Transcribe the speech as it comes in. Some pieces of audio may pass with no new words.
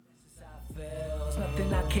There's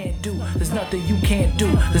nothing I can't do. There's nothing you can't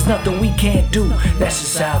do. There's nothing we can't do. That's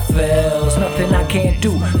just how it feels. Nothing I can't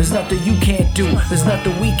do. There's nothing you can't do. There's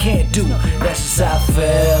nothing we can't do. That's just how it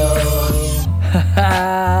feels.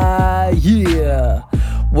 Yeah.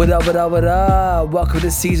 What up, what up, what up? Welcome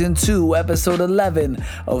to Season 2, Episode 11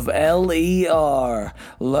 of LER.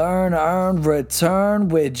 Learn, Earn, Return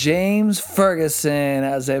with James Ferguson.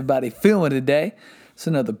 How's everybody feeling today? It's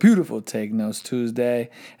another beautiful Take Notes Tuesday,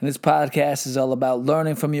 and this podcast is all about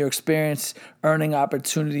learning from your experience, earning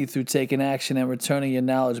opportunity through taking action, and returning your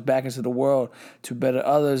knowledge back into the world to better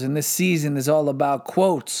others. And this season is all about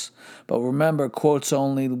quotes, but remember, quotes are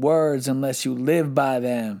only words unless you live by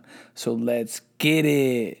them. So let's get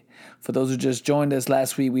it. For those who just joined us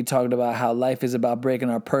last week, we talked about how life is about breaking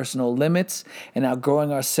our personal limits and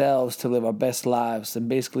outgrowing ourselves to live our best lives. And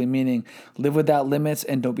basically meaning live without limits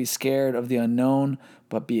and don't be scared of the unknown,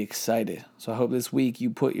 but be excited. So I hope this week you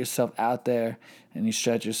put yourself out there and you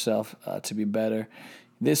stretch yourself to be better.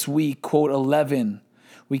 This week, quote 11,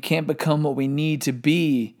 we can't become what we need to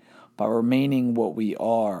be by remaining what we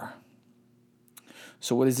are.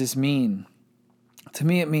 So what does this mean? To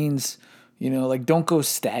me, it means, don't go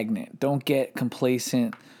stagnant. Don't get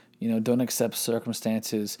complacent. Don't accept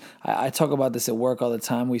circumstances. I talk about this at work all the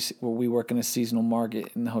time. We work in a seasonal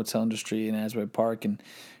market in the hotel industry in Asbury Park. And,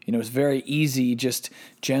 it's very easy just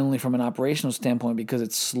generally from an operational standpoint because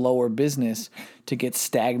it's slower business to get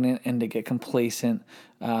stagnant and to get complacent.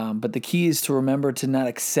 But the key is to remember to not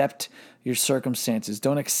accept your circumstances.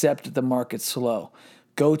 Don't accept the market slow.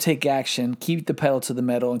 Go take action, keep the pedal to the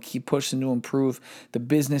metal, and keep pushing to improve the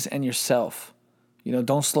business and yourself.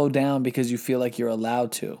 Don't slow down because you feel like you're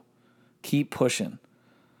allowed to. Keep pushing.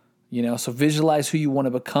 So visualize who you want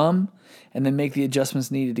to become and then make the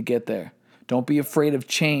adjustments needed to get there. Don't be afraid of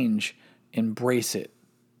change. Embrace it.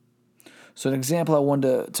 So an example I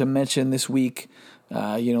wanted to mention this week,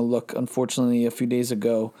 unfortunately a few days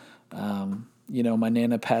ago, my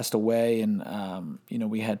Nana passed away and,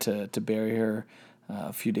 we had to bury her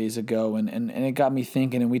a few days ago, and it got me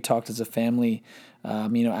thinking, and we talked as a family,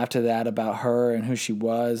 after that about her and who she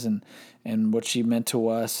was and what she meant to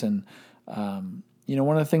us. And, one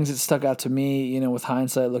of the things that stuck out to me, with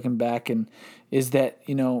hindsight looking back is that,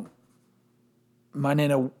 my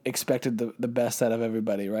Nana expected the best out of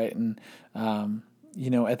everybody, right? And,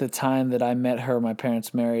 at the time that I met her, my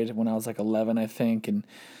parents married when I was like 11, I think. And,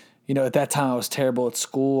 at that time I was terrible at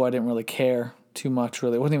school. I didn't really care too much,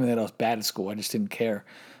 really. It wasn't even that I was bad at school. I just didn't care.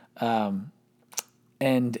 And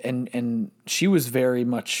she was very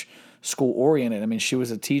much school oriented. I mean, she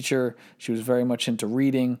was a teacher. She was very much into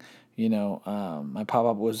reading. My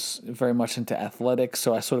pop-up was very much into athletics.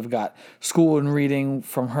 So I sort of got school and reading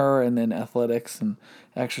from her and then athletics and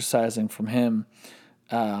exercising from him.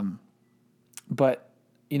 But,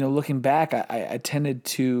 looking back, I tended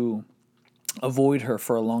to avoid her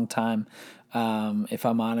for a long time. If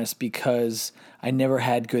I'm honest, because I never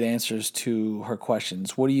had good answers to her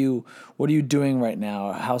questions. What are you doing right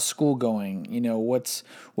now? How's school going? What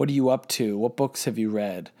are you up to? What books have you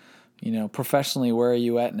read? Professionally, where are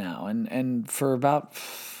you at now? And for about,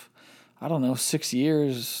 6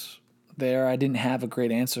 years there, I didn't have a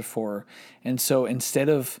great answer for her. And so instead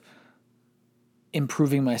of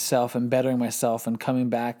improving myself and bettering myself and coming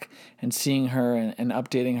back and seeing her and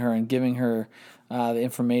updating her and giving her the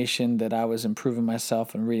information that I was improving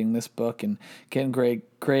myself and reading this book and getting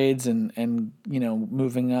great grades and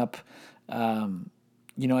moving up,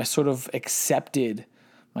 I sort of accepted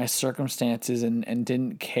my circumstances and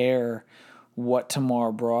didn't care what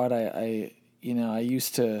tomorrow brought. I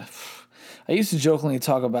used to jokingly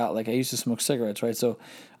talk about, like, I used to smoke cigarettes, right? So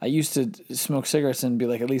I used to smoke cigarettes and be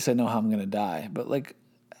like, at least I know how I'm going to die. But like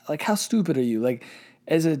how stupid are you? Like,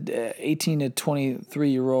 as a 18 to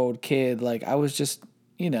 23-year-old kid, like, I was just,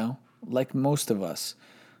 like most of us,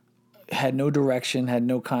 had no direction, had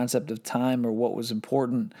no concept of time or what was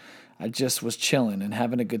important. I just was chilling and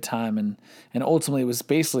having a good time. And ultimately, it was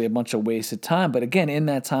basically a bunch of wasted time. But again, in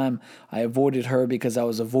that time, I avoided her because I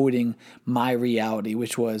was avoiding my reality,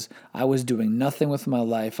 which was I was doing nothing with my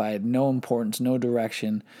life. I had no importance, no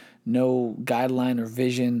direction, no guideline or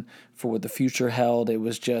vision for what the future held. It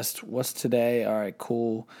was just, what's today? All right,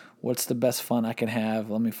 cool. What's the best fun I can have?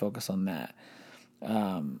 Let me focus on that.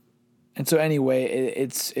 And so anyway,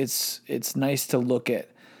 it's nice to look at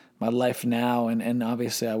my life now, and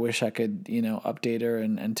obviously I wish I could, update her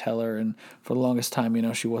and tell her. And for the longest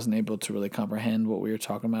time, she wasn't able to really comprehend what we were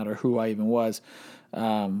talking about or who I even was.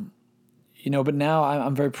 But now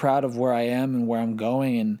I'm very proud of where I am and where I'm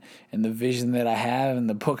going and the vision that I have and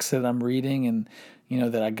the books that I'm reading and,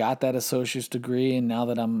 that I got that associate's degree, and now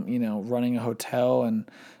that I'm, running a hotel and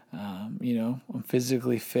I'm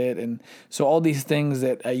physically fit. And so all these things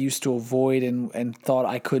that I used to avoid and thought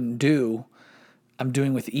I couldn't do, I'm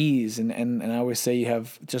doing with ease. And I always say you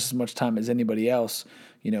have just as much time as anybody else,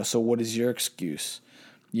 so what is your excuse?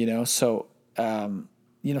 So,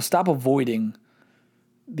 stop avoiding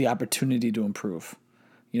the opportunity to improve.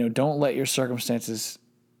 Don't let your circumstances,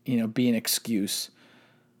 be an excuse.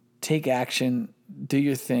 Take action, do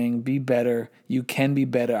your thing, be better. You can be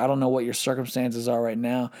better. I don't know what your circumstances are right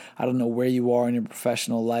now. I don't know where you are in your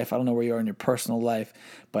professional life. I don't know where you are in your personal life,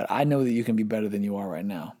 but I know that you can be better than you are right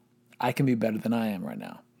now. I can be better than I am right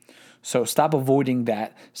now. So stop avoiding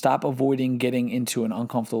that. Stop avoiding getting into an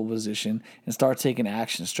uncomfortable position and start taking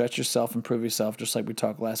action. Stretch yourself, improve yourself, just like we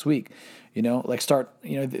talked last week. They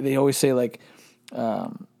always say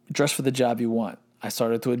dress for the job you want. I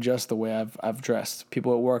started to adjust the way I've dressed.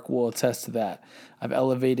 People at work will attest to that. I've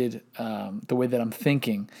elevated the way that I'm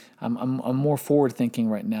thinking. I'm more forward thinking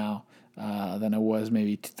right now than I was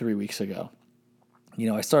maybe 3 weeks ago.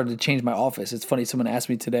 I started to change my office. It's funny. Someone asked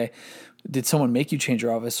me today, did someone make you change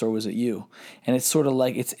your office or was it you? And it's sort of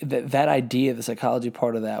like it's that idea, the psychology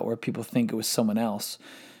part of that, where people think it was someone else.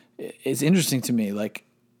 It's interesting to me. Like,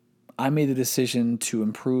 I made the decision to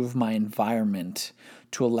improve my environment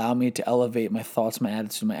to allow me to elevate my thoughts, my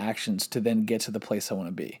attitude, my actions to then get to the place I want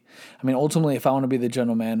to be. I mean, ultimately, if I want to be the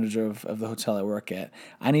general manager of the hotel I work at,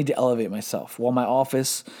 I need to elevate myself. While my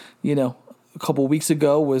office, a couple of weeks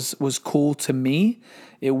ago was cool to me,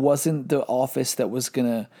 it wasn't the office that was going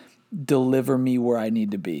to deliver me where I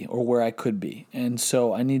need to be or where I could be. And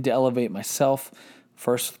so I need to elevate myself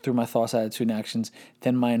first through my thoughts, attitude, and actions,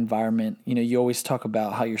 then my environment. You always talk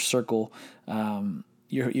about how your circle,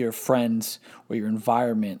 your friends or your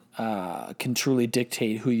environment can truly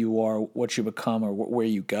dictate who you are, what you become, or where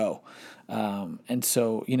you go. And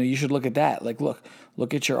so, you should look at that. Like,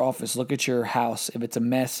 look at your office, look at your house. If it's a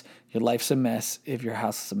mess, your life's a mess. If your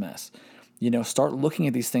house is a mess, start looking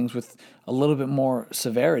at these things with a little bit more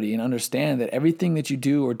severity and understand that everything that you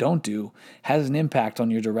do or don't do has an impact on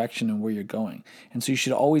your direction and where you're going. And so you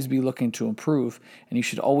should always be looking to improve, and you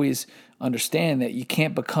should always understand that you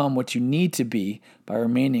can't become what you need to be by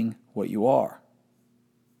remaining what you are.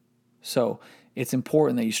 So it's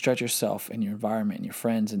important that you stretch yourself and your environment and your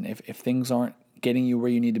friends. And if things aren't getting you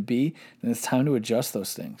where you need to be, then it's time to adjust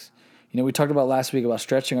those things. We talked about last week about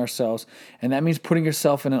stretching ourselves, and that means putting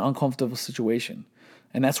yourself in an uncomfortable situation.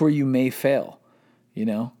 And that's where you may fail,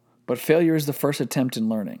 But failure is the first attempt in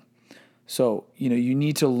learning. So, you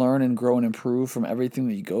need to learn and grow and improve from everything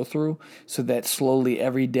that you go through so that slowly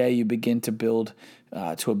every day you begin to build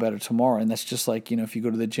to a better tomorrow. And that's just like, if you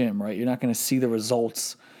go to the gym, right? You're not going to see the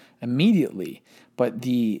results immediately, but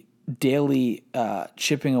the daily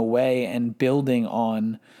chipping away and building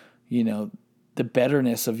on, the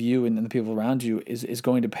betterness of you and the people around you is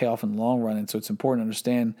going to pay off in the long run. And so it's important to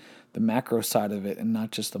understand the macro side of it and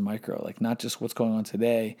not just the micro, like not just what's going on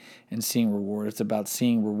today and seeing reward. It's about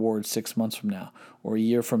seeing reward 6 months from now or a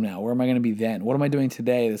year from now. Where am I going to be then? What am I doing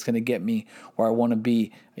today that's going to get me where I want to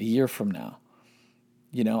be a year from now?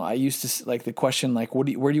 I used to like the question, like, where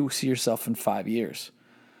do you see yourself in 5 years?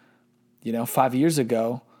 5 years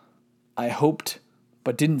ago, I hoped,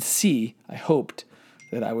 but didn't see, I hoped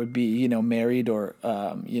that I would be, married or,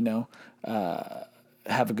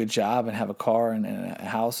 have a good job and have a car and a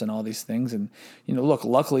house and all these things. And,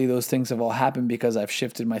 luckily those things have all happened because I've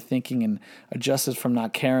shifted my thinking and adjusted from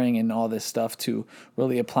not caring and all this stuff to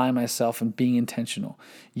really applying myself and being intentional.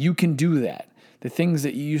 You can do that. The things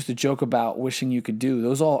that you used to joke about wishing you could do,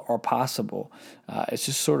 those all are possible. It's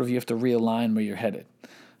just sort of you have to realign where you're headed.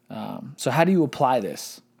 So how do you apply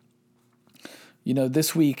this?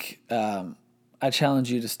 This week, I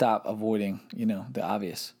challenge you to stop avoiding, the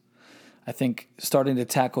obvious. I think starting to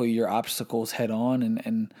tackle your obstacles head on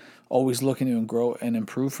and always looking to grow and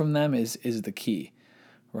improve from them is the key,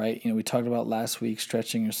 right? We talked about last week,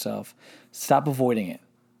 stretching yourself. Stop avoiding it.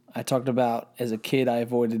 I talked about as a kid, I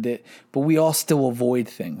avoided it, but we all still avoid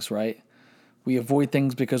things, right? We avoid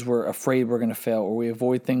things because we're afraid we're going to fail, or we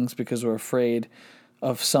avoid things because we're afraid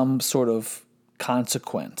of some sort of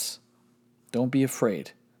consequence. Don't be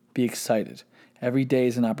afraid. Be excited. Every day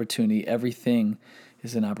is an opportunity. Everything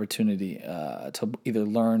is an opportunity to either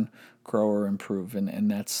learn, grow, or improve.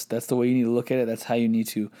 And that's the way you need to look at it. That's how you need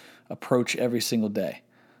to approach every single day.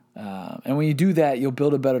 And when you do that, you'll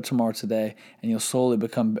build a better tomorrow today, and you'll slowly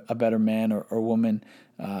become a better man or woman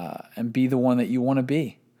and be the one that you want to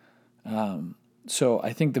be. So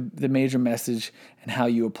I think the major message and how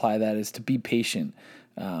you apply that is to be patient,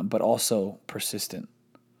 but also persistent.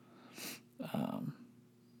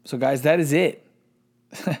 So guys, that is it.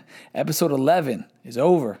 Episode 11 is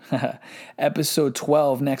over. Episode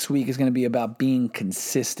 12 next week is going to be about being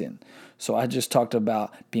consistent. So I just talked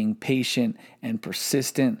about being patient and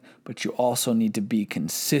persistent, but you also need to be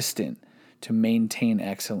consistent to maintain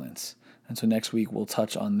excellence. And so next week we'll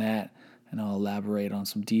touch on that and I'll elaborate on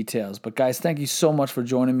some details. But guys, thank you so much for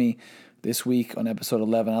joining me this week on episode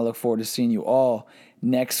 11. I look forward to seeing you all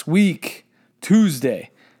next week,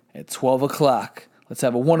 Tuesday at 12 o'clock. Let's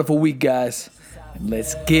have a wonderful week, guys. And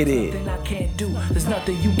let's get it. There's nothing I can't do. There's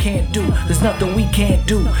nothing you can't do. There's nothing we can't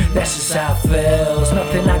do. That's just how it feels.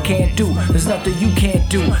 Nothing I can't do. There's nothing you can't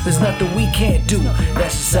do. There's nothing we can't do.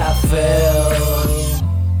 That's just how it feels.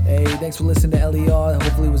 Hey, thanks for listening to LER.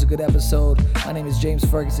 Hopefully it was a good episode. My name is James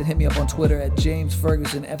Ferguson. Hit me up on Twitter at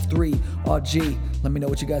JamesFergusonF3RG. Let me know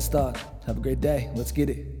what you guys thought. Have a great day. Let's get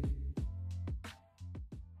it.